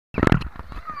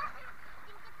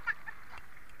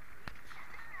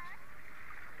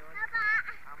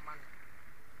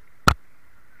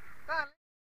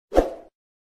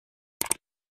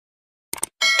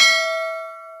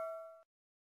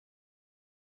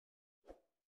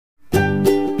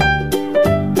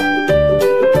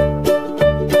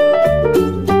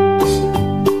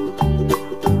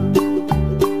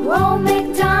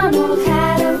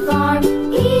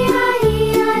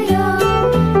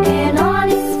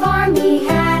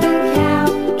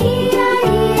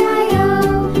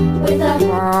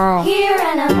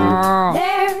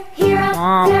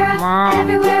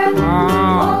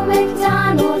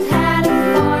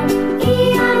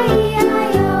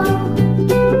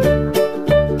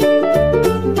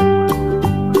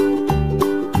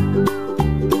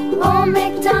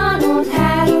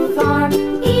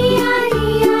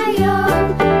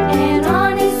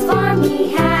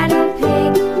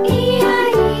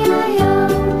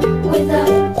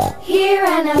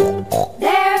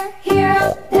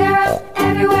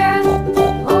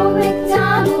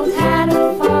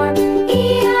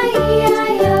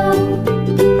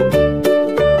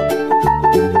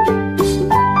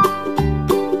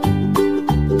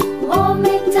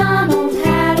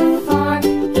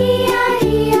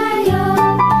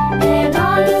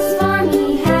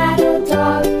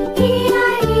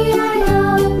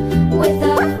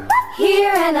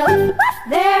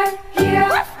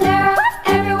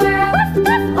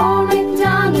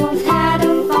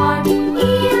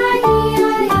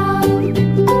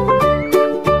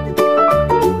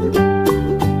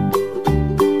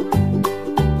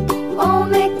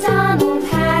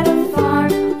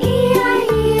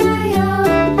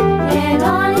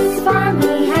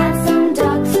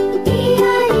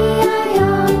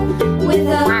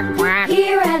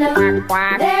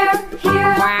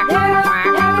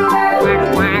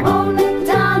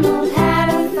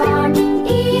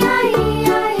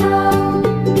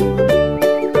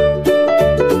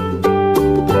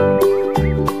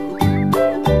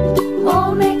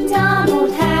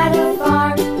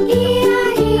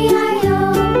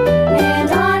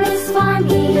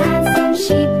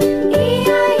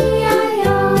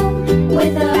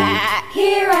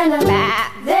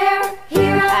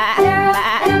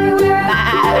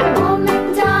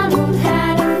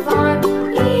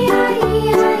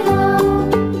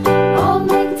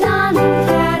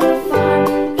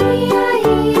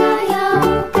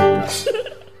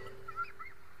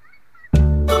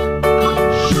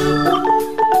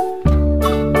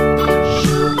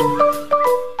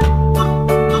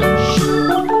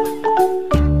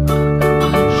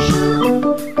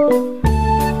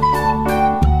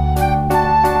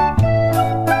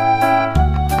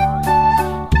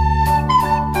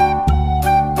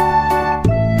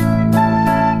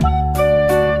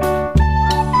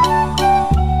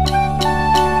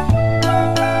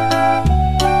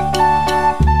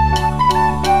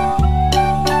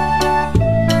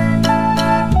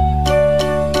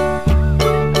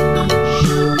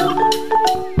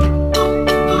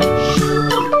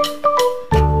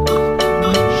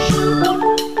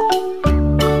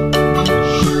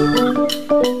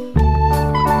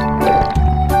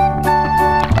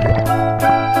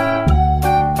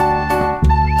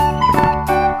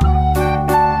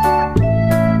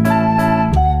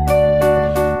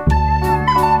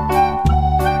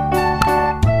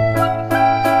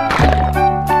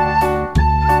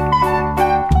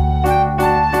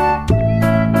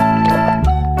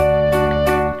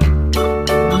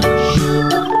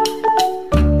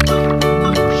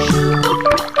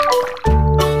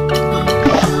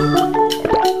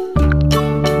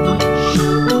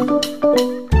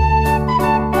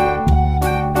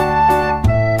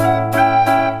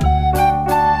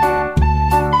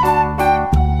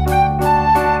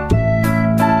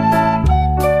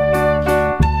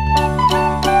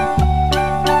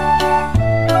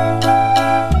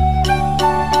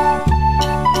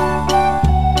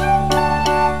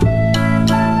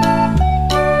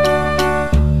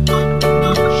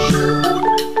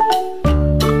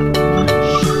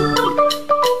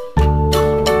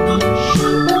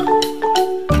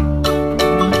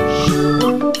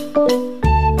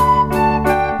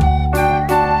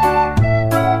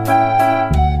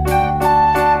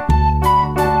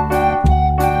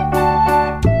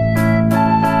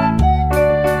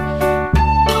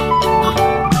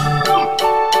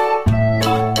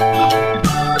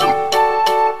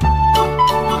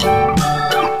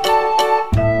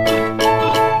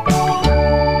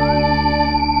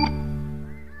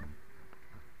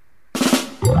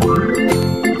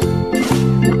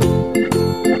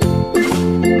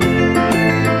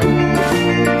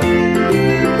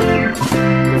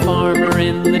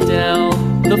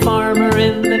the farmer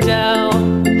in the dell.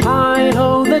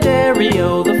 Hi-ho, the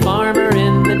dairy-o, the farmer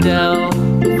in the dell.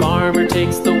 The farmer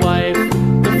takes the wife,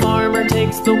 the farmer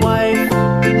takes the wife.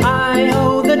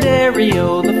 Hi-ho, the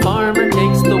dairy-o, the farmer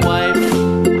takes the wife.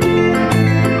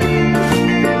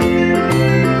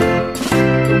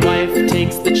 The wife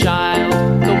takes the child,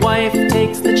 the wife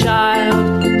takes the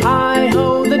child.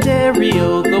 Hi-ho, the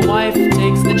dairy-o, the wife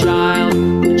takes the child.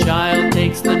 The child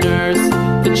takes the nurse,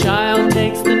 the child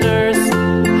takes the nurse.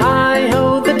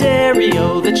 Hi-ho, the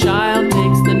dairy-o, the child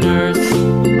takes the nurse.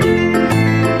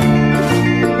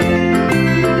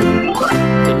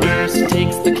 The nurse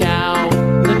takes the cow,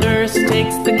 the nurse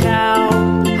takes the cow.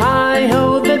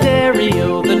 Hi-ho, the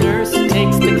dairy-o, the nurse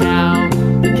takes the cow.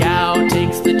 The cow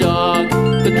takes the dog,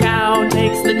 the cow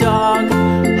takes the dog.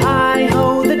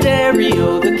 Hi-ho, the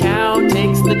dairy-o, the cow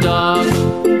takes the dog.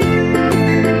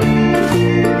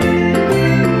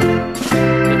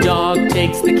 The dog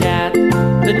takes the cat,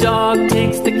 the dog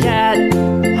takes the cat.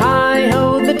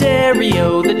 Hi-ho, the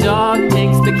dairy-o, the dog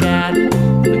takes the cat.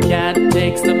 The cat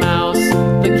takes the mouse,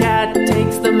 the cat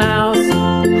takes the mouse.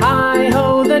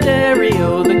 Hi-ho, the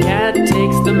dairy-o, the cat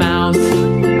takes the mouse.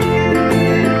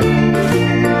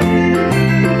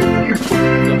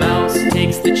 The mouse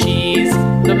takes the cheese,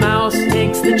 the mouse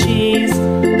takes the cheese.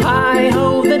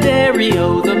 Hi-ho, the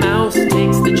dairy-o, the mouse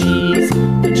takes the cheese.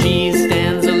 The cheese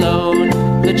stands alone,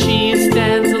 the cheese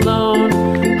stands alone.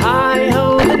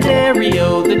 Hi-ho, the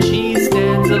dairy-o, the cheese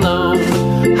stands alone.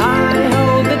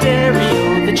 Hi-ho, the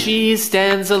dairy-o, the cheese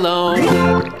stands alone.